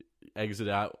 exit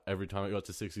out every time it got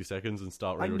to 60 seconds and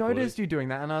start re-recording. I noticed you doing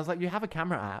that, and I was like, you have a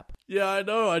camera app. Yeah, I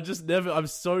know. I'm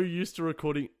so used to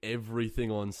recording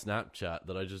everything on Snapchat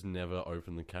that I just never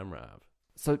open the camera app.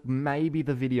 So maybe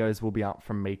the videos will be up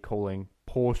from me calling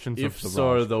portions of the If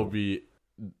so, Raj there'll call. be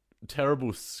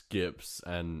terrible skips,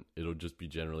 and it'll just be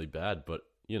generally bad, but,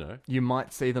 you know. You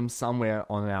might see them somewhere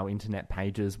on our internet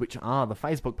pages, which are the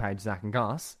Facebook page, Zac and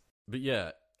Gus. But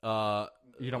yeah,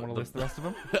 you don't want to list the rest of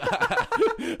them?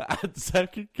 At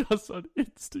Zac and Gus on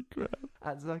Instagram.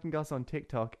 At Zac and Gus on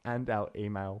TikTok, and our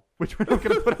email, which we're not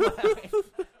going to put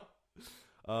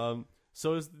on.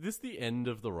 So is this the end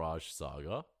of the Raj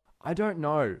saga? I don't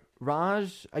know.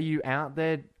 Raj, are you out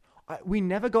there? We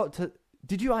never got to...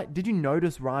 Did you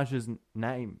notice Raj's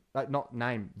name? Not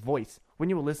name, voice. When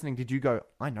you were listening, did you go,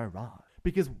 I know Raj?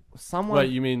 Because someone... Wait,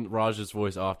 you mean Raj's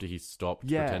voice after he stopped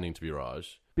pretending to be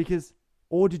Raj? Because...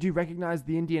 Or did you recognize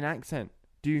the Indian accent?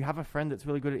 Do you have a friend that's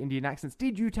really good at Indian accents?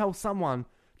 Did you tell someone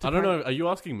to... I don't know. Are you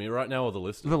asking me right now or the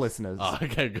listeners? The listeners. Oh,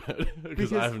 okay, good.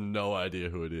 Because I have no idea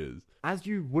who it is. As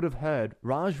you would have heard,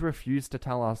 Raj refused to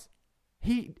tell us.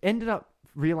 He ended up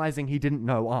realizing he didn't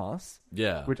know us.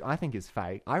 Yeah. Which I think is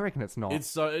fake. I reckon it's not.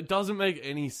 It doesn't make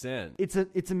any sense. It's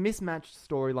a mismatched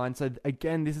storyline. So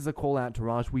again, this is a call out to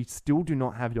Raj. We still do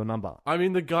not have your number. I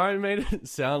mean, the guy made it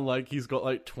sound like he's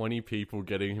got 20 people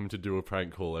getting him to do a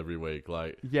prank call every week.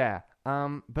 Yeah.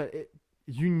 But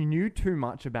you knew too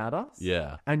much about us.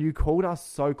 Yeah. And you called us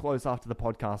so close after the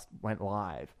podcast went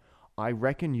live. I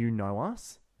reckon you know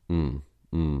us.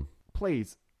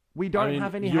 Please. We don't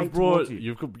have any hate towards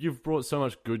you. You've brought so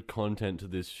much good content to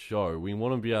this show. We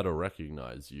want to be able to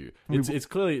recognize you. It's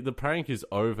clearly the prank is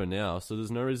over now, so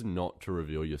there's no reason not to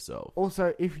reveal yourself.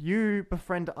 Also, if you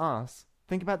befriend us,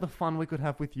 think about the fun we could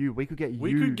have with you. We could get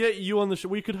you on the show.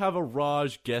 We could have a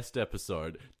Raj guest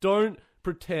episode. Don't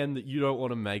pretend that you don't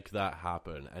want to make that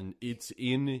happen, and it's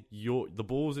the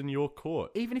ball's in your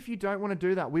court. Even if you don't want to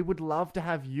do that, we would love to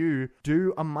have you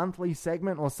do a monthly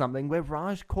segment or something where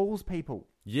Raj calls people.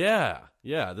 Yeah,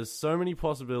 there's so many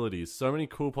possibilities, so many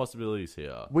cool possibilities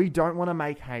here. We don't want to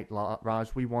make hate,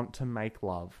 Raj. We want to make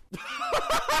love.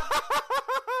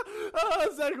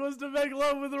 Zac wants to make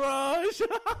love with Raj.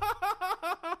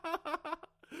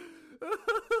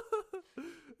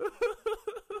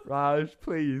 Raj,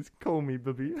 please call me,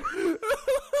 baby.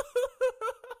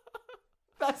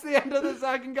 That's the end of the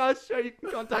Zac and Gus show. You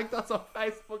can contact us on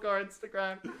Facebook or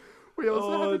Instagram. We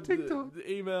also have a TikTok. The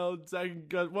email, Zac and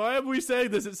Gus. Why am we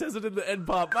saying this? It says it in the end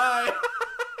part. Bye.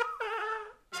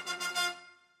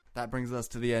 That brings us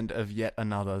to the end of yet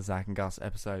another Zac and Gus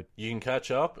episode. You can catch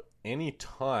up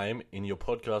anytime in your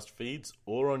podcast feeds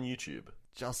or on YouTube.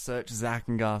 Just search Zac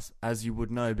and Gus, as you would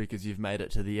know because you've made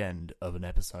it to the end of an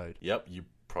episode. Yep, you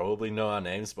probably know our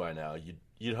names by now.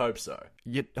 You'd hope so.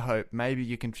 You'd hope. Maybe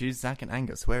you confuse Zac and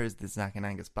Angus. Where is this Zac and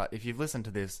Angus? But if you've listened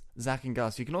to this, Zac and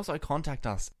Gus, you can also contact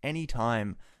us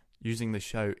anytime using the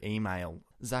show email,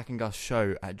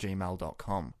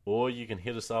 zacandgusshow@gmail.com. Or you can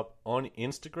hit us up on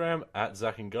Instagram at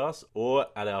Zac and Gus or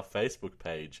at our Facebook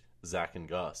page, Zac and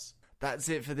Gus. That's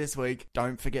it for this week.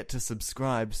 Don't forget to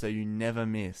subscribe so you never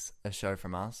miss a show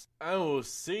from us. And we'll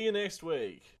see you next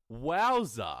week.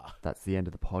 Wowza! That's the end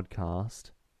of the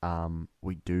podcast.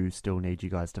 we do still need you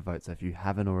guys to vote. So if you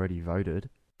haven't already voted,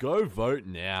 Go vote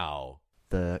now.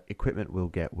 the equipment we'll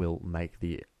get will make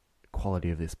the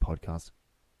quality of this podcast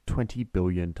 20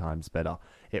 billion times better.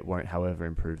 It won't, however,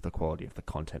 improve the quality of the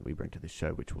content we bring to this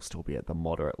show, which will still be at the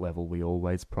moderate level we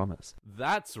always promise.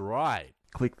 That's right.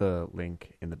 Click the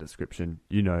link in the description.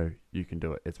 You know you can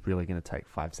do it. It's really going to take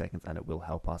 5 seconds and it will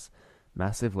help us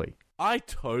massively. I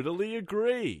totally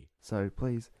agree. So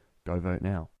please, go vote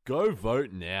now. Go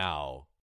vote now.